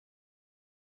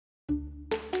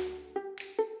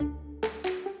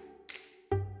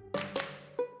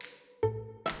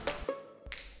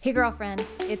Hey girlfriend,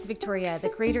 it's Victoria, the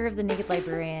creator of The Naked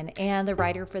Librarian and the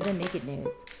writer for The Naked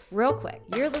News. Real quick,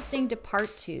 you're listening to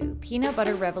part 2, Peanut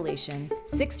Butter Revelation,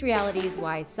 6 realities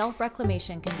why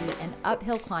self-reclamation can be an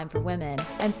uphill climb for women,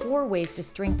 and 4 ways to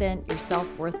strengthen your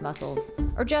self-worth muscles,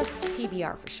 or just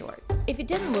PBR for short. If you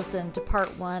didn't listen to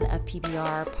part 1 of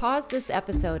PBR, pause this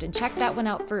episode and check that one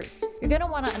out first. You're going to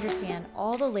want to understand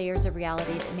all the layers of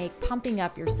reality that make pumping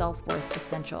up your self-worth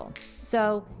essential.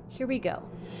 So, here we go.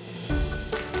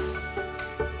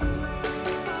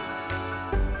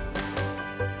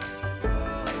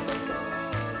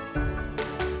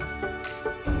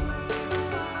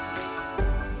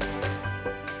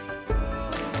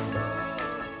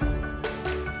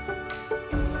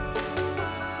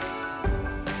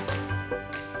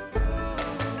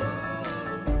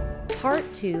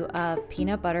 Part 2 of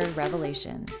Peanut Butter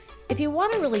Revelation. If you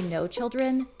want to really know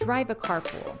children, drive a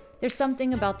carpool. There's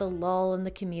something about the lull in the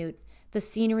commute, the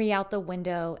scenery out the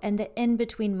window, and the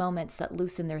in-between moments that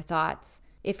loosen their thoughts.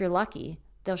 If you're lucky,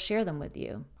 they'll share them with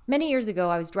you. Many years ago,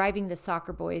 I was driving the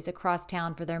soccer boys across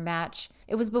town for their match.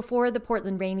 It was before the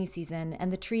Portland rainy season,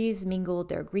 and the trees mingled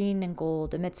their green and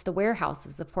gold amidst the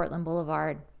warehouses of Portland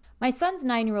Boulevard. My son's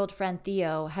 9-year-old friend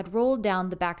Theo had rolled down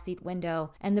the backseat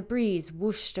window, and the breeze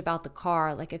whooshed about the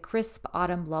car like a crisp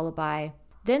autumn lullaby.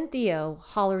 Then Theo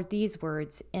hollered these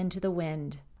words into the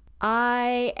wind.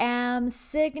 "I am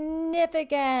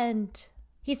significant."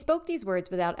 He spoke these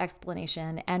words without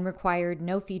explanation and required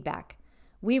no feedback.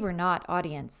 We were not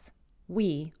audience.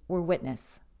 We were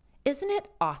witness. Isn't it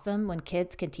awesome when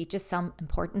kids can teach us some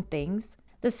important things?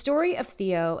 The story of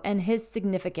Theo and his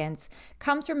significance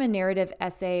comes from a narrative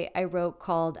essay I wrote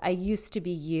called I Used to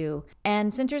Be You,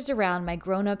 and centers around my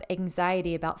grown-up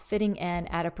anxiety about fitting in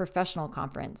at a professional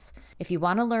conference. If you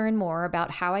want to learn more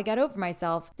about how I got over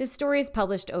myself, this story is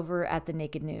published over at The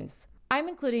Naked News. I'm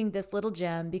including this little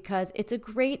gem because it's a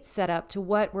great setup to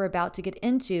what we're about to get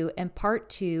into in part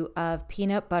 2 of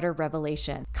Peanut Butter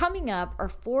Revelation. Coming up are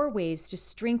 4 ways to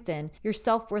strengthen your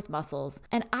self-worth muscles,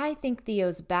 and I think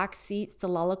Theo's backseat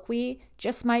soliloquy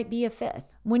just might be a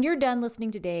 5th. When you're done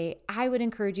listening today, I would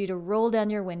encourage you to roll down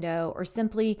your window or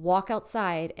simply walk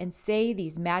outside and say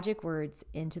these magic words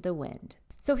into the wind.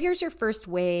 So here's your first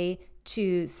way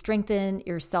to strengthen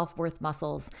your self-worth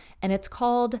muscles, and it's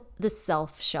called the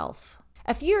self-shelf.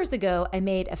 A few years ago, I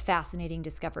made a fascinating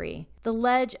discovery. The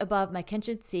ledge above my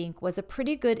kitchen sink was a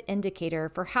pretty good indicator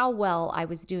for how well I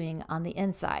was doing on the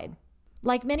inside.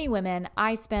 Like many women,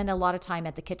 I spend a lot of time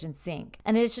at the kitchen sink.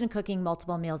 In addition to cooking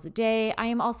multiple meals a day, I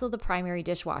am also the primary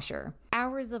dishwasher.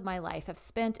 Hours of my life I've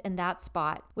spent in that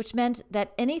spot, which meant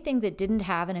that anything that didn't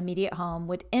have an immediate home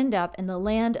would end up in the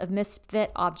land of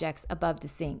misfit objects above the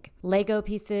sink. Lego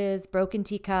pieces, broken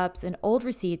teacups, and old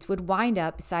receipts would wind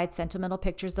up beside sentimental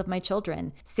pictures of my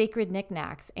children, sacred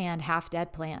knickknacks, and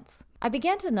half-dead plants. I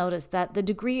began to notice that the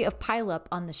degree of pileup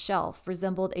on the shelf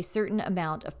resembled a certain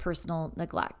amount of personal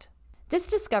neglect. This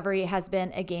discovery has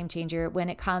been a game changer when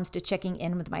it comes to checking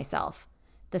in with myself.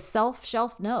 The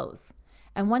self-shelf knows.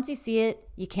 And once you see it,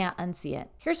 you can't unsee it.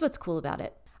 Here's what's cool about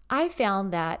it. I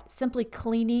found that simply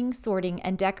cleaning, sorting,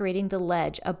 and decorating the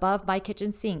ledge above my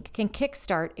kitchen sink can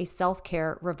kickstart a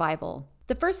self-care revival.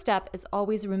 The first step is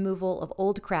always removal of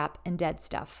old crap and dead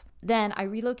stuff. Then I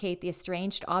relocate the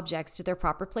estranged objects to their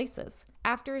proper places.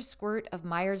 After a squirt of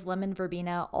Meyer's Lemon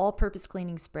Verbena all-purpose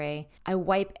cleaning spray, I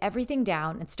wipe everything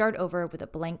down and start over with a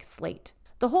blank slate.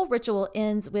 The whole ritual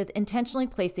ends with intentionally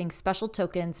placing special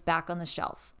tokens back on the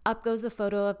shelf. Up goes a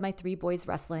photo of my 3 boys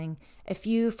wrestling, a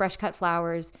few fresh-cut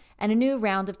flowers, and a new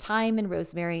round of thyme and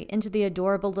rosemary into the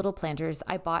adorable little planters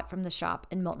I bought from the shop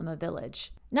in Multnomah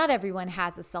Village. Not everyone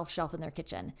has a self-shelf in their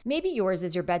kitchen. Maybe yours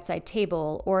is your bedside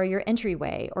table or your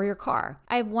entryway or your car.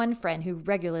 I have one friend who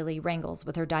regularly wrangles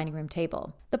with her dining room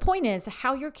table. The point is,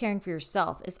 how you're caring for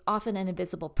yourself is often an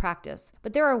invisible practice,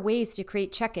 but there are ways to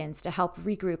create check-ins to help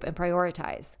regroup and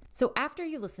prioritize. So after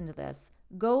you listen to this,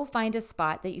 go find a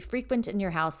spot that you frequent in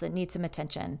your house that needs some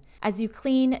attention. As you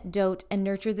clean, dote, and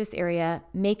nurture this area,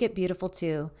 make it beautiful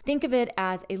too. Think of it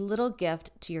as a little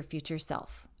gift to your future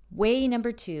self. Way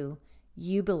number 2.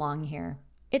 You belong here.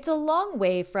 It's a long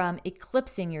way from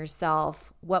eclipsing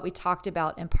yourself, what we talked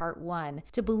about in part 1,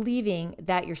 to believing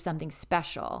that you're something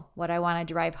special, what I want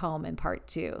to drive home in part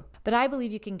 2. But I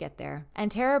believe you can get there.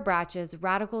 And Tara Brach's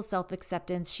Radical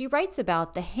Self-Acceptance, she writes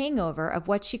about the hangover of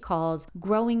what she calls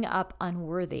growing up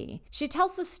unworthy. She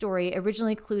tells the story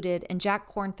originally included in Jack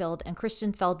Kornfield and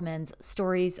Christian Feldman's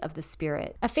Stories of the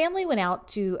Spirit. A family went out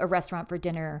to a restaurant for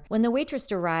dinner. When the waitress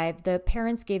arrived, the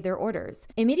parents gave their orders.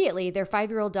 Immediately, their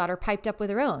 5-year-old daughter piped up with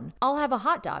her own. I'll have a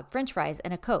hot dog, french fries,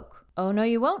 and a Coke. Oh, no,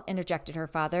 you won't, interjected her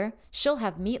father. She'll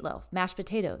have meatloaf, mashed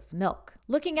potatoes, milk.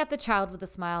 Looking at the child with a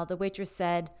smile, the waitress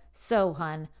said, So,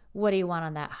 hun, what do you want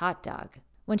on that hot dog?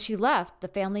 When she left, the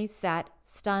family sat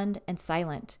stunned and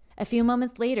silent. A few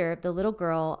moments later, the little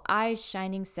girl, eyes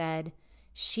shining, said,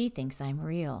 She thinks I'm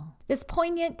real. This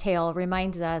poignant tale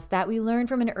reminds us that we learn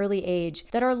from an early age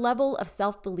that our level of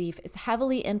self-belief is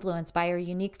heavily influenced by our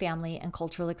unique family and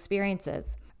cultural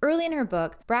experiences. Early in her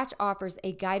book, Bratch offers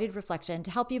a guided reflection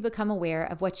to help you become aware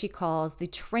of what she calls the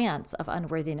trance of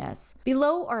unworthiness.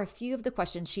 Below are a few of the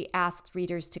questions she asks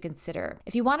readers to consider.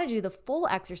 If you want to do the full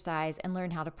exercise and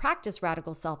learn how to practice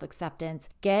radical self-acceptance,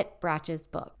 get Bratch's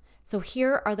book. So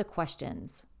here are the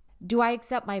questions. Do I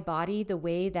accept my body the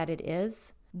way that it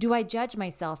is? Do I judge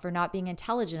myself for not being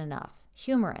intelligent enough,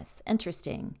 humorous,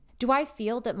 interesting? Do I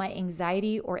feel that my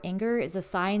anxiety or anger is a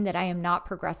sign that I am not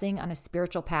progressing on a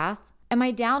spiritual path? Am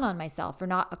I down on myself for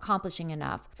not accomplishing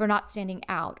enough, for not standing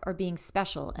out or being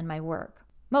special in my work?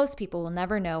 Most people will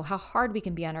never know how hard we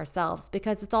can be on ourselves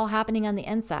because it's all happening on the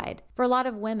inside. For a lot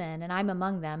of women, and I'm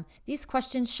among them, these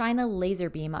questions shine a laser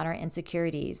beam on our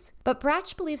insecurities. But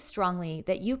Bratch believes strongly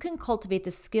that you can cultivate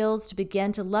the skills to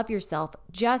begin to love yourself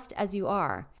just as you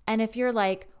are. And if you're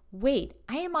like, wait,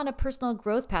 I am on a personal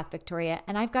growth path, Victoria,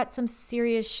 and I've got some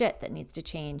serious shit that needs to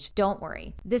change. Don't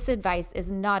worry. This advice is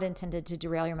not intended to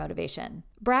derail your motivation.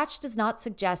 Bratch does not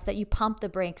suggest that you pump the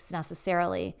brakes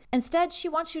necessarily. Instead, she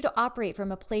wants you to operate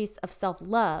from a place of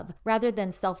self-love rather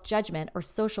than self-judgment or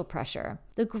social pressure.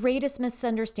 The greatest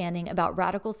misunderstanding about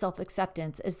radical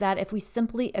self-acceptance is that if we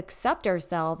simply accept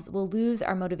ourselves, we'll lose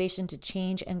our motivation to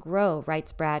change and grow,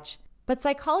 writes Bratch. But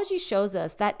psychology shows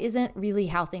us that isn't really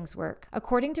how things work.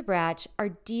 According to Bratch, our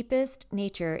deepest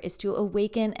nature is to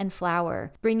awaken and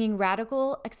flower. Bringing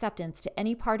radical acceptance to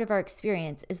any part of our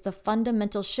experience is the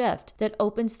fundamental shift that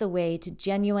opens the way to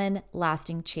genuine,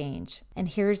 lasting change. And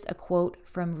here's a quote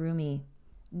from Rumi.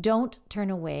 Don't turn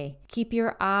away. Keep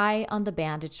your eye on the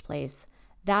bandaged place.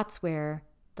 That's where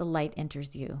the light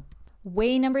enters you.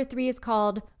 Way number 3 is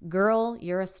called Girl,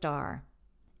 You're a Star.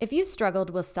 If you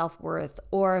struggled with self-worth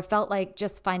or felt like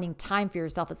just finding time for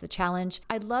yourself is a challenge,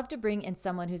 I'd love to bring in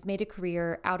someone who's made a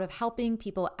career out of helping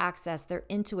people access their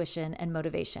intuition and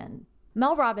motivation.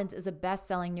 Mel Robbins is a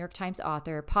best-selling New York Times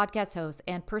author, podcast host,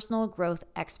 and personal growth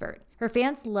expert. Her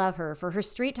fans love her for her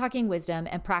straight-talking wisdom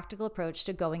and practical approach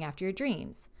to going after your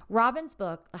dreams. Robbins'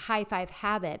 book, The High Five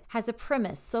Habit, has a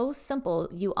premise so simple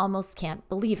you almost can't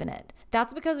believe in it.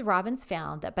 That's because Robbins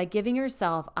found that by giving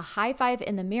yourself a high five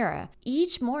in the mirror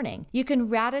each morning, you can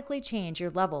radically change your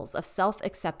levels of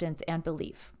self-acceptance and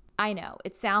belief. I know,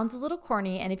 it sounds a little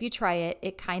corny, and if you try it,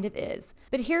 it kind of is.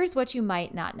 But here's what you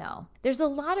might not know. There's a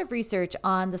lot of research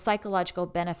on the psychological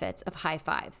benefits of high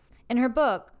fives. In her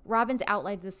book, Robbins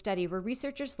outlines a study where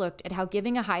researchers looked at how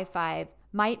giving a high five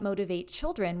might motivate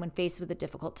children when faced with a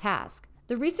difficult task.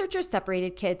 The researchers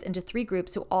separated kids into 3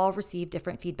 groups who all received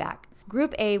different feedback.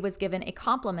 Group A was given a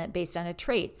compliment based on a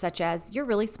trait, such as, you're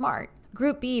really smart.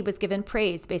 Group B was given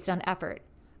praise based on effort.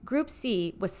 Group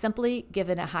C was simply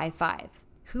given a high five.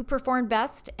 Who performed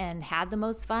best and had the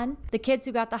most fun? The kids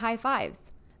who got the high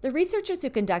fives. The researchers who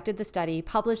conducted the study,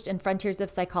 published in Frontiers of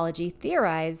Psychology,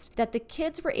 theorized that the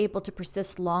kids were able to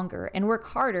persist longer and work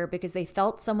harder because they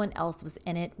felt someone else was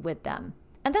in it with them.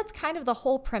 And that's kind of the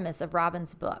whole premise of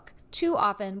Robbins' book. Too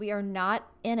often, we are not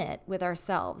in it with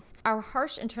ourselves. Our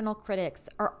harsh internal critics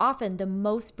are often the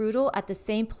most brutal at the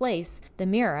same place, the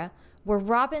mirror, where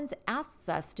Robbins asks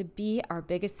us to be our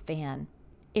biggest fan.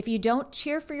 If you don't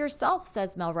cheer for yourself,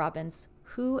 says Mel Robbins,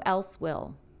 who else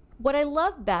will? What I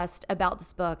love best about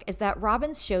this book is that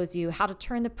Robbins shows you how to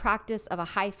turn the practice of a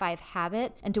high five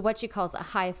habit into what she calls a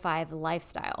high five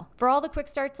lifestyle. For all the quick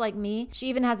starts like me, she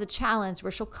even has a challenge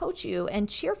where she'll coach you and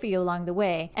cheer for you along the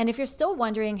way. And if you're still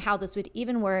wondering how this would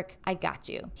even work, I got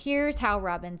you. Here's how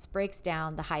Robbins breaks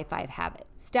down the high five habit.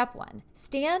 Step 1,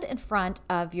 stand in front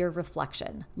of your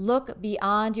reflection. Look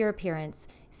beyond your appearance.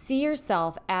 See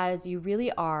yourself as you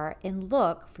really are and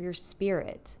look for your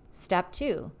spirit. Step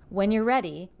 2, when you're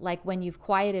ready, like when you've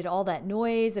quieted all that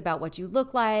noise about what you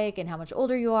look like and how much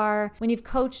older you are, when you've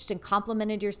coached and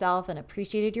complimented yourself and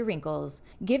appreciated your wrinkles,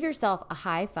 give yourself a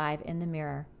high five in the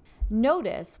mirror.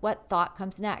 Notice what thought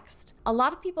comes next. A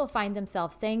lot of people find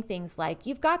themselves saying things like,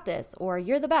 you've got this, or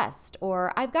you're the best,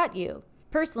 or I've got you.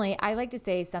 Personally, I like to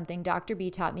say something Dr. B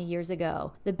taught me years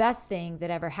ago. The best thing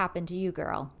that ever happened to you,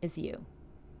 girl, is you.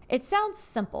 It sounds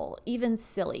simple, even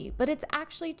silly, but it's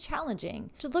actually challenging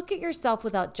to look at yourself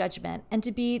without judgment and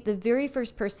to be the very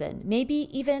first person, maybe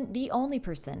even the only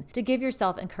person, to give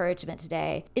yourself encouragement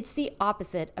today. It's the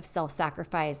opposite of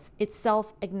self-sacrifice. It's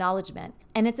self-acknowledgement.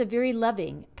 And it's a very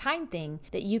loving, kind thing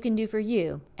that you can do for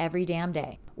you every damn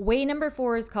day. Way number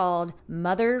 4 is called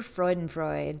Mother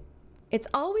Freudenfreud. It's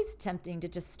always tempting to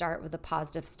just start with the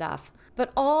positive stuff,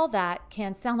 but all that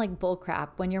can sound like bullcrap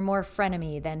when you're more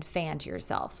frenemy than fan to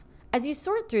yourself. As you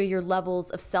sort through your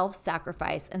levels of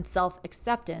self-sacrifice and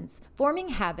self-acceptance, forming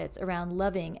habits around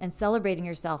loving and celebrating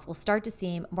yourself will start to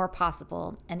seem more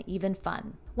possible and even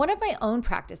fun. One of my own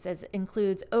practices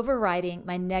includes overriding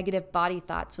my negative body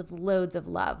thoughts with loads of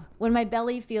love. When my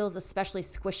belly feels especially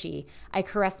squishy, I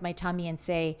caress my tummy and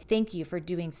say, "Thank you for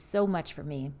doing so much for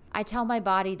me." I tell my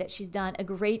body that she's done a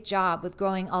great job with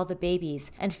growing all the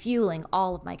babies and fueling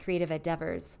all of my creative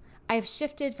endeavors. I have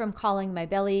shifted from calling my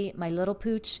belly my little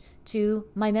pooch to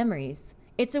my memories.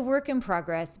 It's a work in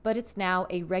progress, but it's now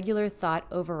a regular thought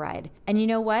override. And you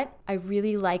know what? I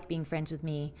really like being friends with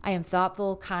me. I am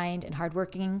thoughtful, kind, and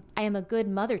hardworking. I am a good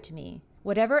mother to me.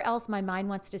 Whatever else my mind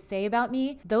wants to say about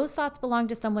me, those thoughts belong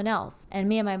to someone else. And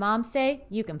me and my mom say,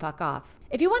 you can fuck off.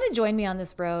 If you want to join me on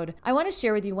this road, I want to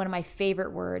share with you one of my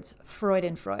favorite words,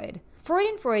 Freudenfreud.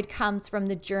 Freudenfreud comes from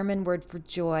the German word for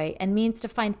joy and means to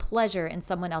find pleasure in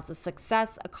someone else's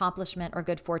success, accomplishment, or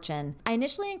good fortune. I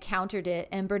initially encountered it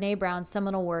in Brené Brown's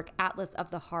seminal work, Atlas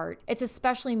of the Heart. It's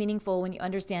especially meaningful when you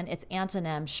understand its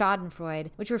antonym,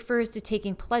 Schadenfreude, which refers to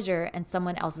taking pleasure in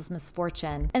someone else's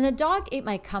misfortune. And The Dog Ate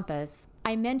My Compass,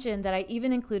 I mentioned that I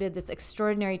even included this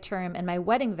extraordinary term in my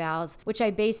wedding vows, which I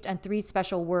based on 3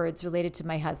 special words related to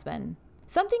my husband.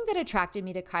 Something that attracted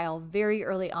me to Kyle very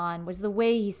early on was the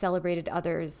way he celebrated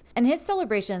others, and his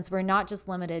celebrations were not just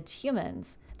limited to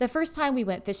humans. The first time we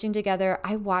went fishing together,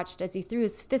 I watched as he threw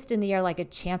his fist in the air like a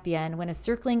champion when a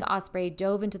circling osprey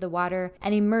dove into the water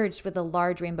and emerged with a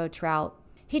large rainbow trout.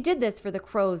 He did this for the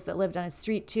crows that lived on his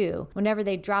street too, whenever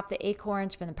they dropped the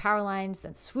acorns from the power lines,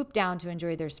 then swooped down to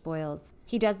enjoy their spoils.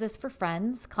 He does this for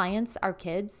friends, clients, our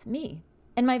kids, me.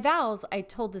 In my vows, I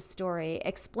told this story,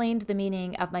 explained the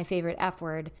meaning of my favorite F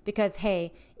word, because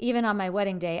hey, even on my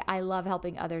wedding day, I love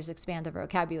helping others expand their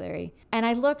vocabulary. And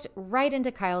I looked right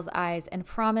into Kyle's eyes and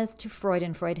promised to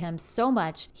Freudenfreud him so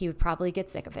much he would probably get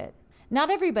sick of it. Not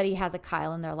everybody has a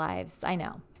Kyle in their lives, I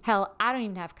know. Hell, I don't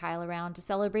even have Kyle around to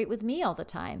celebrate with me all the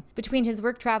time. Between his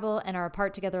work travel and our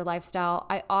apart together lifestyle,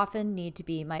 I often need to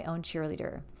be my own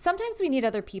cheerleader. Sometimes we need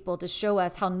other people to show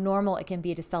us how normal it can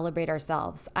be to celebrate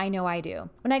ourselves. I know I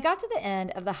do. When I got to the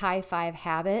end of the high 5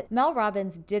 habit, Mel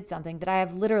Robbins did something that I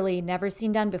have literally never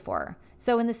seen done before.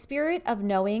 So in the spirit of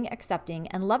knowing, accepting,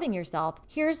 and loving yourself,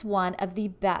 here's one of the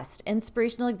best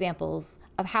inspirational examples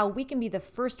of how we can be the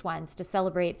first ones to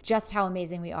celebrate just how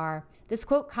amazing we are. This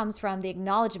quote comes from the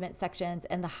acknowledgement sections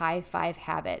in the High 5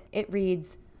 habit. It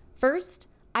reads, "First,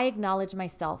 I acknowledge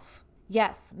myself."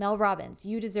 Yes, Mel Robbins,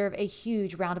 you deserve a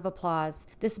huge round of applause.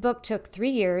 This book took 3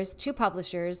 years, 2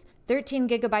 publishers, 13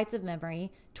 gigabytes of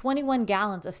memory, 21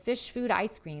 gallons of fish food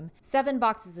ice cream, 7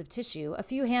 boxes of tissue, a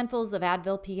few handfuls of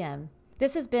Advil PM.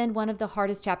 This has been one of the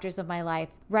hardest chapters of my life.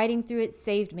 Writing through it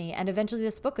saved me, and eventually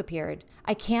this book appeared.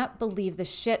 I can't believe the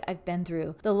shit I've been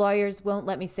through. The lawyers won't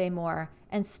let me say more.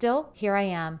 And still, here I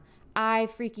am. I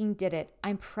freaking did it.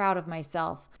 I'm proud of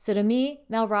myself. So to me,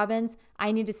 Mel Robbins,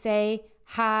 I need to say,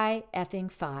 high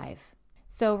effing 5.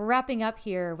 So we're wrapping up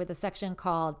here with a section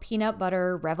called Peanut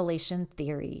Butter Revelation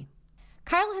Theory.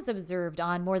 Kyle has observed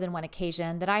on more than one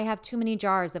occasion that I have too many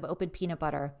jars of open peanut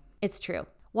butter. It's true.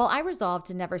 While I resolved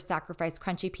to never sacrifice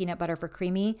crunchy peanut butter for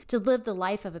creamy, to live the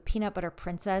life of a peanut butter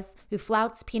princess who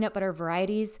flouts peanut butter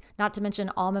varieties, not to mention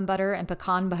almond butter and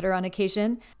pecan butter on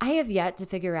occasion, I have yet to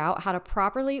figure out how to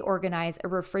properly organize a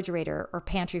refrigerator, or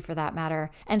pantry for that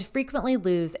matter, and frequently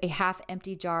lose a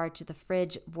half-empty jar to the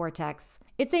fridge vortex.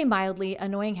 It's a mildly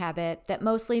annoying habit that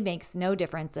mostly makes no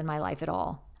difference in my life at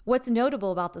all. What's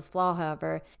notable about this flaw,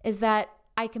 however, is that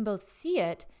I can both see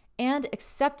it and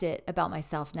accept it about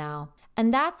myself now.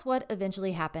 And that's what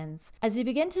eventually happens. As you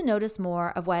begin to notice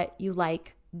more of what you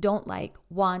like, don't like,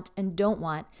 want, and don't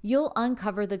want, you'll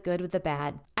uncover the good with the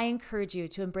bad. I encourage you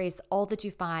to embrace all that you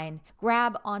find.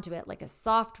 Grab onto it like a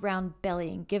soft, round belly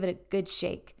and give it a good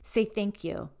shake. Say thank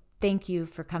you. Thank you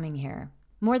for coming here.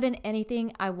 More than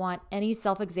anything, I want any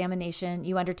self-examination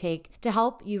you undertake to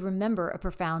help you remember a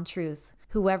profound truth.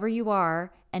 Whoever you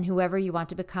are and whoever you want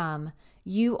to become,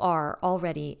 you are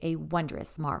already a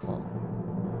wondrous marvel.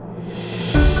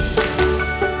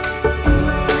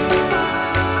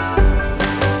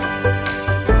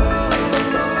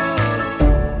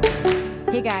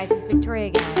 Hey guys, it's Victoria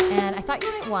again, and I thought thought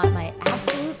you might want my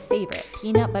absolute favorite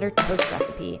peanut butter toast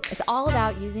recipe. It's all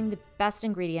about using the best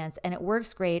ingredients, and it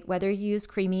works great whether you use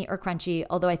creamy or crunchy,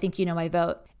 although I think you know my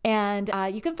vote. And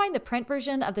you can find the print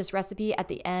version of this recipe at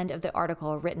the end of the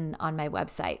article written on my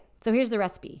website. So here's the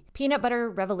recipe. Peanut butter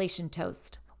revelation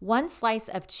toast. 1 slice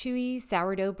of chewy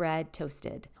sourdough bread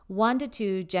toasted. 1 to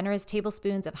 2 generous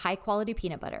tablespoons of high-quality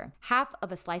peanut butter, half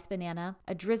of a sliced banana,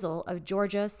 a drizzle of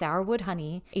Georgia sourwood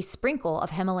honey, a sprinkle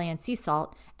of Himalayan sea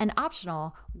salt, and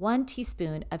optional 1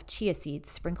 teaspoon of chia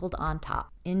seeds sprinkled on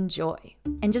top. Enjoy.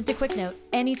 And just a quick note,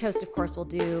 any toast, of course, will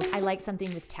do. I like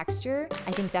something with texture.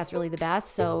 I think that's really the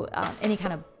best. So any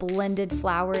kind of blended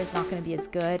flour is not going to be as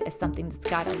good as something that's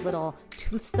got a little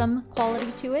toothsome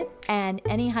quality to it. And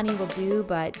any honey will do,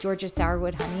 but Georgia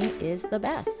sourwood honey is the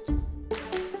best.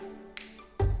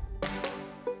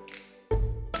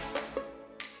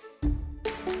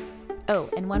 Oh,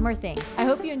 and one more thing. I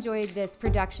hope you enjoyed this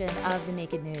production of The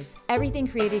Naked News. Everything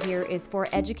created here is for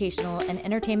educational and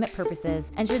entertainment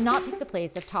purposes and should not take the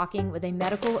place of talking with a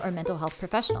medical or mental health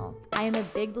professional. I am a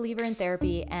big believer in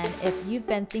therapy, and if you've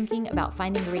been thinking about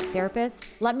finding a great therapist,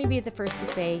 let me be the first to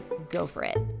say, go for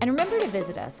it. And remember to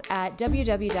visit us at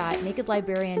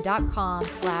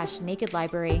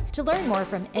www.nakedlibrarian.com/nakedlibrary to learn more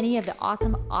from any of the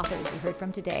awesome authors you heard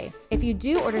from today. If you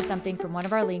do order something from one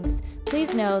of our links,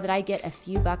 please know that I get a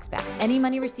few bucks back. Any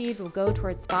money received will go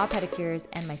towards spa pedicures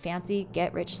and my fancy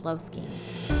get-rich-slow scheme.